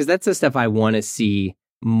mean, because that's the stuff I want to see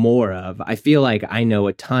more of. I feel like I know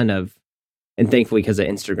a ton of, and thankfully because of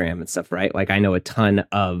Instagram and stuff, right? Like I know a ton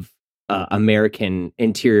of American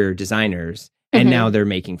interior designers, and now they're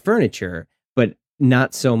making furniture, but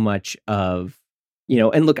not so much of,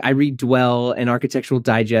 and look, I read Dwell and Architectural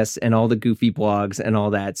Digest and all the goofy blogs and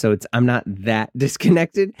all that. So I'm not that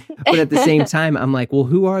disconnected, but at the same time, I'm like, well,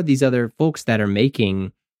 who are these other folks that are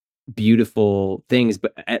making beautiful things,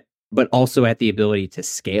 but also at the ability to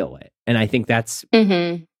scale it? And I think that's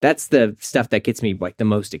the stuff that gets me like the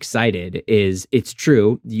most excited. Is it's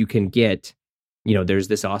true, you can get, there's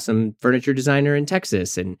this awesome furniture designer in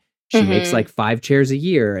Texas, and she makes like 5 chairs a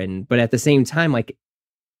year, but at the same time, like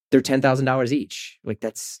they're $10,000 each. Like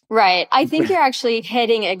that's right. I think you're actually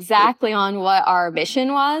hitting exactly on what our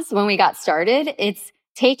mission was when we got started. It's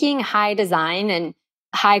taking high design and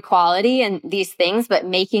high quality and these things, but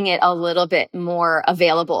making it a little bit more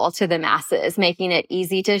available to the masses, making it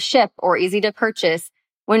easy to ship or easy to purchase.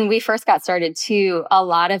 When we first got started too, a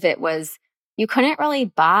lot of it was you couldn't really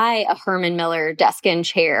buy a Herman Miller desk and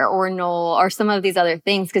chair or Knoll or some of these other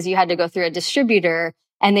things because you had to go through a distributor,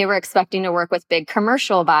 and they were expecting to work with big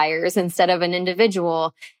commercial buyers instead of an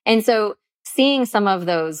individual. And so seeing some of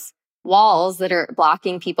those walls that are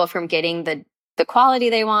blocking people from getting the quality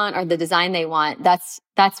they want or the design they want, that's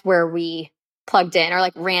where we plugged in or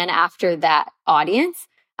like ran after that audience.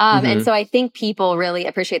 And so I think people really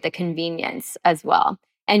appreciate the convenience as well,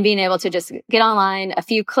 and being able to just get online, a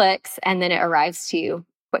few clicks, and then it arrives to you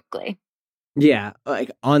quickly. Yeah.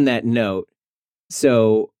 Like on that note,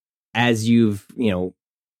 so as you've,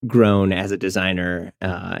 grown as a designer,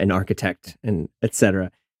 an architect, and et cetera,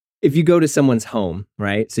 if you go to someone's home,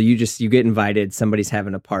 right? So you get invited, somebody's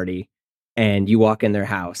having a party, and you walk in their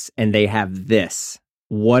house and they have this.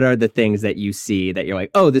 What are the things that you see that you're like,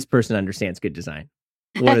 oh, this person understands good design?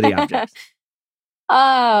 What are the objects?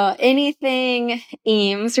 Oh, anything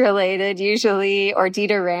Eames related usually, or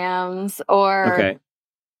Dieter Rams, or okay.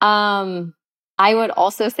 I would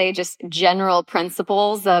also say just general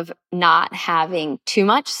principles of not having too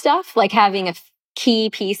much stuff, like having key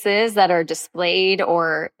pieces that are displayed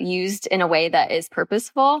or used in a way that is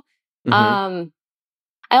purposeful.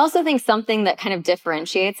 I also think something that kind of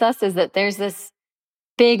differentiates us is that there's this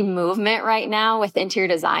big movement right now with interior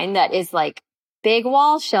design that is like big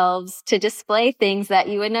wall shelves to display things that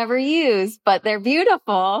you would never use, but they're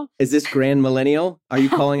beautiful. Is this Grand Millennial? Are you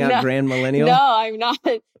calling out No, Grand Millennial? No, I'm not.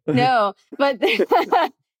 No, but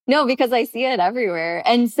no, because I see it everywhere.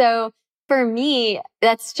 And so for me,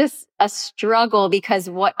 that's just a struggle because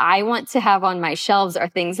what I want to have on my shelves are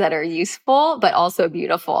things that are useful, but also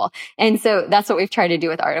beautiful. And so that's what we've tried to do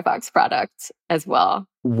with ARTIFOX products as well.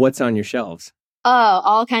 What's on your shelves? Oh,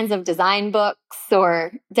 all kinds of design books,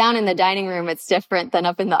 or down in the dining room, it's different than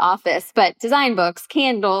up in the office, but design books,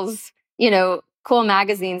 candles, cool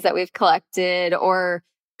magazines that we've collected, or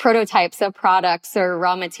prototypes of products or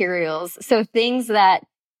raw materials. So things that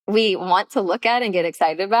we want to look at and get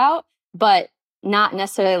excited about, but not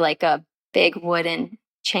necessarily like a big wooden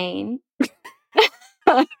chain.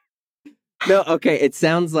 No, okay. It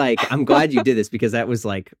sounds like, I'm glad you did this because that was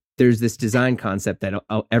like, there's this design concept that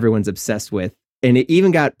everyone's obsessed with. And it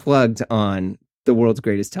even got plugged on the world's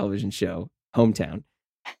greatest television show, Hometown.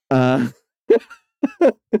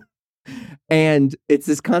 And it's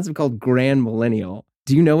this concept called Grand Millennial.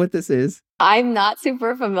 Do you know what this is? I'm not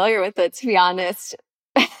super familiar with it, to be honest.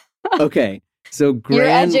 Okay. So You're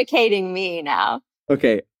educating me now.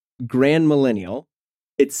 Okay. Grand Millennial.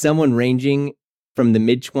 It's someone ranging from the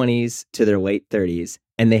mid-20s to their late 30s,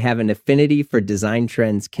 and they have an affinity for design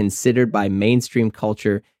trends considered by mainstream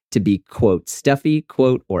culture to be, quote, stuffy,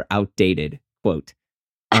 quote, or outdated, quote.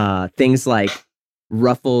 Things like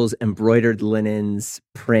ruffles, embroidered linens,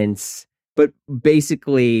 prints, but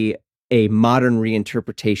basically a modern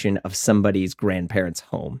reinterpretation of somebody's grandparents'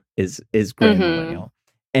 home is Grand Millennial.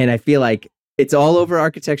 And I feel like it's all over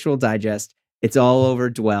Architectural Digest. It's all over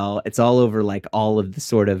Dwell. It's all over like all of the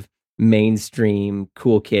sort of mainstream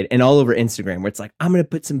cool kid, and all over Instagram where it's like, I'm going to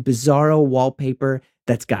put some bizarro wallpaper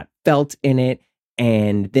that's got felt in it.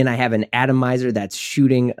 And then I have an atomizer that's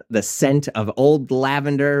shooting the scent of old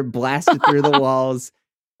lavender blasted through the walls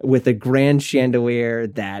with a grand chandelier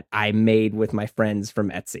that I made with my friends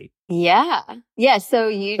from Etsy. Yeah. Yeah. So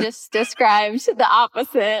you just described the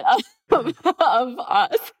opposite of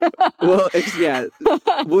us. Well, yeah.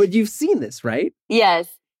 Well, you've seen this, right? Yes.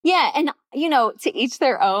 Yeah. And, to each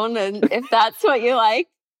their own. And if that's what you like,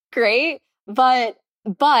 great. But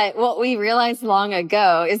what we realized long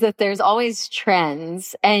ago is that there's always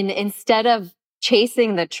trends. And instead of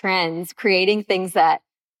chasing the trends, creating things that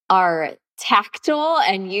are tactile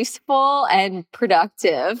and useful and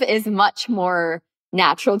productive is much more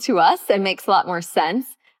natural to us and makes a lot more sense.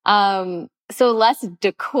 So less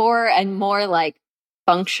decor and more like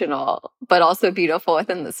functional, but also beautiful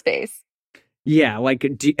within the space. Yeah, like,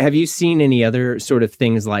 have you seen any other sort of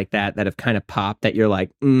things like that have kind of popped that you're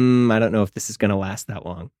like, I don't know if this is going to last that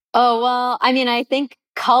long? Oh, well, I mean, I think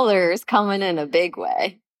colors coming in a big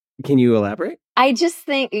way. Can you elaborate? I just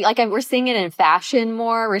think like we're seeing it in fashion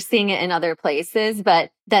more. We're seeing it in other places,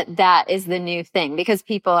 but that is the new thing because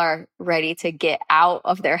people are ready to get out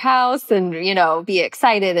of their house and, be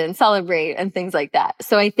excited and celebrate and things like that.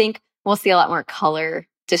 So I think we'll see a lot more color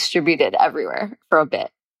distributed everywhere for a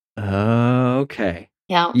bit. Okay.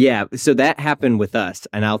 Yeah. Yeah. So that happened with us,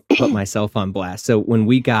 and I'll put myself on blast. So when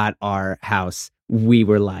we got our house, we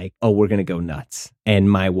were like, oh, we're going to go nuts.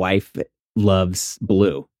 And my wife loves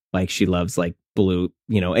blue. Like she loves like blue,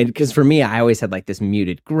 and because for me, I always had like this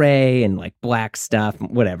muted gray and like black stuff,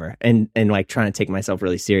 whatever. And like trying to take myself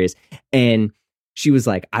really serious. And she was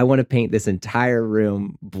like, I want to paint this entire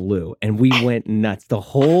room blue. And we went nuts, the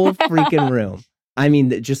whole freaking room. I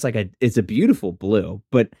mean, just like it's a beautiful blue,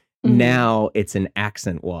 but now it's an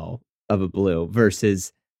accent wall of a blue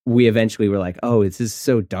versus we eventually were like, oh, this is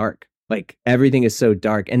so dark. Like everything is so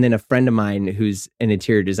dark. And then a friend of mine who's an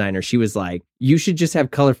interior designer, she was like, you should just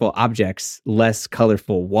have colorful objects, less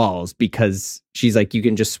colorful walls, because she's like, you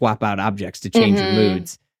can just swap out objects to change your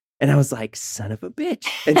moods. And I was like, son of a bitch.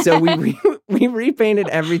 And so we repainted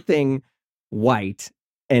everything white.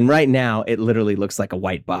 And right now it literally looks like a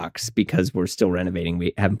white box because we're still renovating.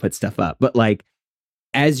 We haven't put stuff up. But like,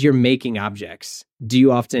 as you're making objects, do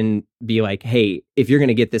you often be like, hey, if you're going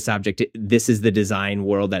to get this object, this is the design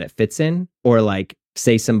world that it fits in? Or like,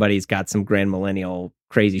 say somebody's got some Grand Millennial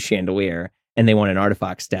crazy chandelier and they want an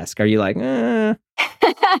ARTIFOX desk. Are you like,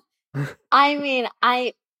 I mean,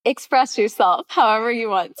 I express yourself however you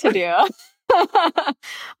want to do.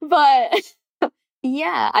 But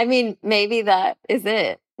yeah, I mean, maybe that is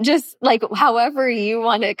it. Just like however you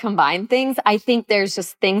want to combine things, I think there's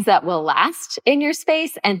just things that will last in your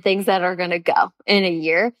space and things that are going to go in a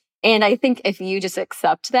year. And I think if you just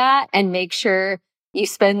accept that and make sure you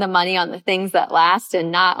spend the money on the things that last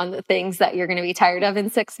and not on the things that you're going to be tired of in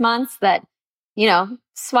 6 months, that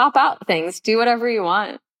swap out things, do whatever you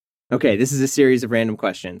want. Okay, this is a series of random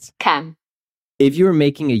questions. Okay. If you were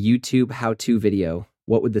making a YouTube how-to video,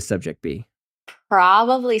 what would the subject be?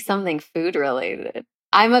 Probably something food related.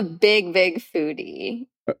 I'm a big, big foodie.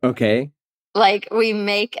 Okay. Like, we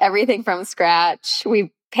make everything from scratch.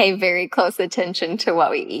 We pay very close attention to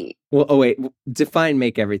what we eat. Well, wait. Define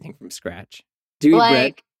make everything from scratch. Do you eat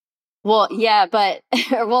bread? Well, yeah, but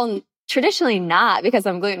traditionally not, because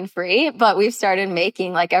I'm gluten-free, but we've started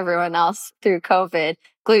making, like everyone else through COVID,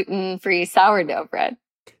 gluten-free sourdough bread.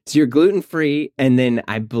 So you're gluten-free, and then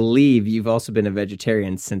I believe you've also been a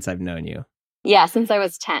vegetarian since I've known you. Yeah, since I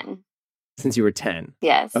was 10. Since you were 10?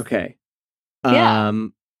 Yes. Okay. Yeah.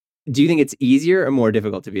 Do you think it's easier or more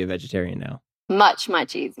difficult to be a vegetarian now? Much,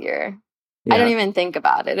 much easier. Yeah. I don't even think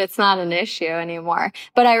about it. It's not an issue anymore.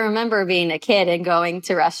 But I remember being a kid and going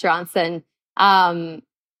to restaurants and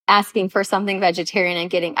asking for something vegetarian and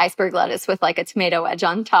getting iceberg lettuce with like a tomato wedge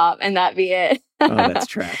on top, and that'd be it. Oh, that's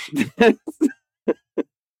trash.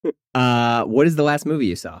 What is the last movie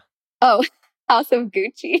you saw? Oh, House of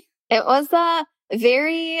Gucci. It was a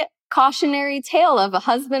very cautionary tale of a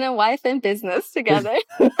husband and wife in business together.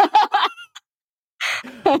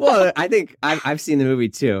 Well, I think I've seen the movie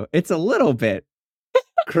too. It's a little bit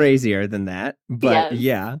crazier than that, but yes.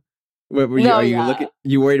 Yeah. What were you? No, are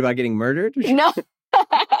you worried about getting murdered? No,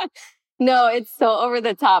 no, it's so over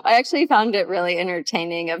the top. I actually found it really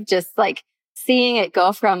entertaining of just like seeing it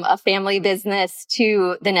go from a family business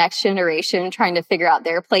to the next generation, trying to figure out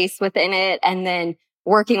their place within it, and then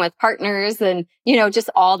working with partners and, just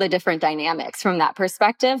all the different dynamics from that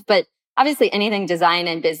perspective. But obviously anything design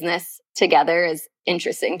and business together is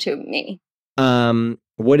interesting to me.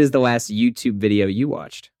 What is the last YouTube video you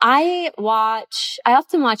watched? I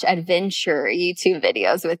often watch adventure YouTube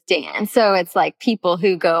videos with Dan. So it's like people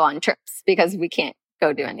who go on trips because we can't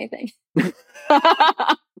go do anything.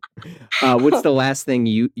 What's the last thing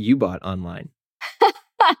you bought online?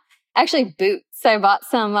 Actually, boots. I bought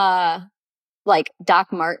some like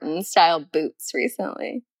Doc Marten style boots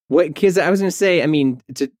recently. What? Because I was going to say, I mean,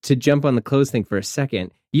 to jump on the clothes thing for a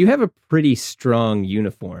second, you have a pretty strong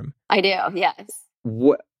uniform. I do, yes.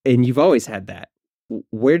 What? And you've always had that.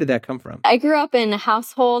 Where did that come from? I grew up in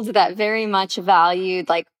households that very much valued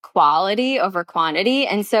like quality over quantity.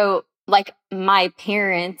 And so like my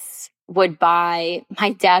parents would buy,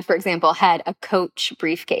 my dad, for example, had a Coach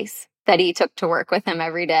briefcase that he took to work with him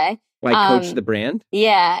every day. Like Coach the brand?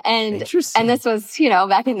 Yeah. And this was,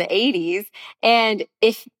 back in the 80s. And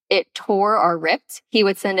if it tore or ripped, he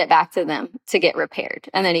would send it back to them to get repaired.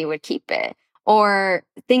 And then he would keep it or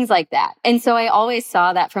things like that. And so I always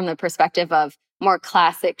saw that from the perspective of more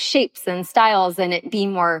classic shapes and styles and it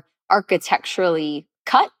being more architecturally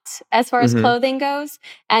cut as far as clothing goes.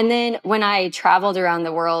 And then when I traveled around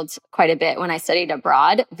the world quite a bit, when I studied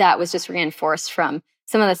abroad, that was just reinforced from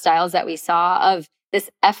some of the styles that we saw of this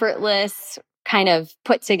effortless kind of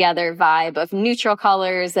put together vibe of neutral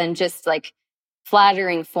colors and just like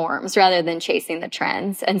flattering forms rather than chasing the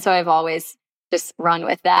trends. And so I've always just run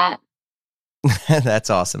with that. That's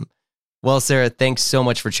awesome. Well, Sarah, thanks so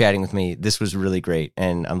much for chatting with me. This was really great,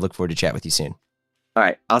 and I'm looking forward to chat with you soon. All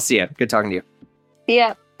right, I'll see you. Good talking to you.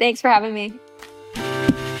 Yeah, thanks for having me.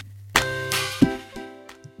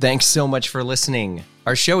 Thanks so much for listening.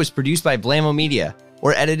 Our show is produced by Blamo Media.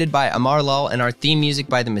 We're edited by Amar Lal, and our theme music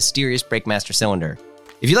by the mysterious Breakmaster Cylinder.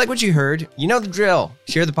 If you like what you heard, you know the drill.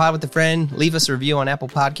 Share the pod with a friend, leave us a review on Apple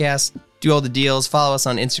Podcasts, do all the deals, follow us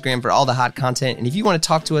on Instagram for all the hot content, and if you want to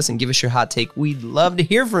talk to us and give us your hot take, we'd love to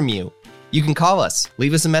hear from you. You can call us,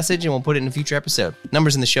 leave us a message, and we'll put it in a future episode.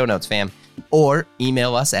 Numbers in the show notes, fam. Or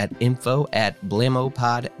email us at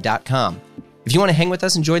info@blamopod.com. If you want to hang with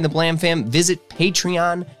us and join the Blam fam, visit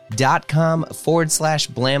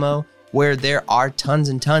patreon.com/Blamo, where there are tons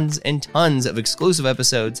and tons and tons of exclusive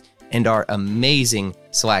episodes and our amazing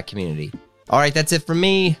Slack community. All right, that's it from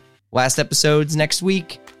me. Last episode's next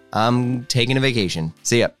week. I'm taking a vacation.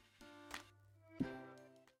 See ya.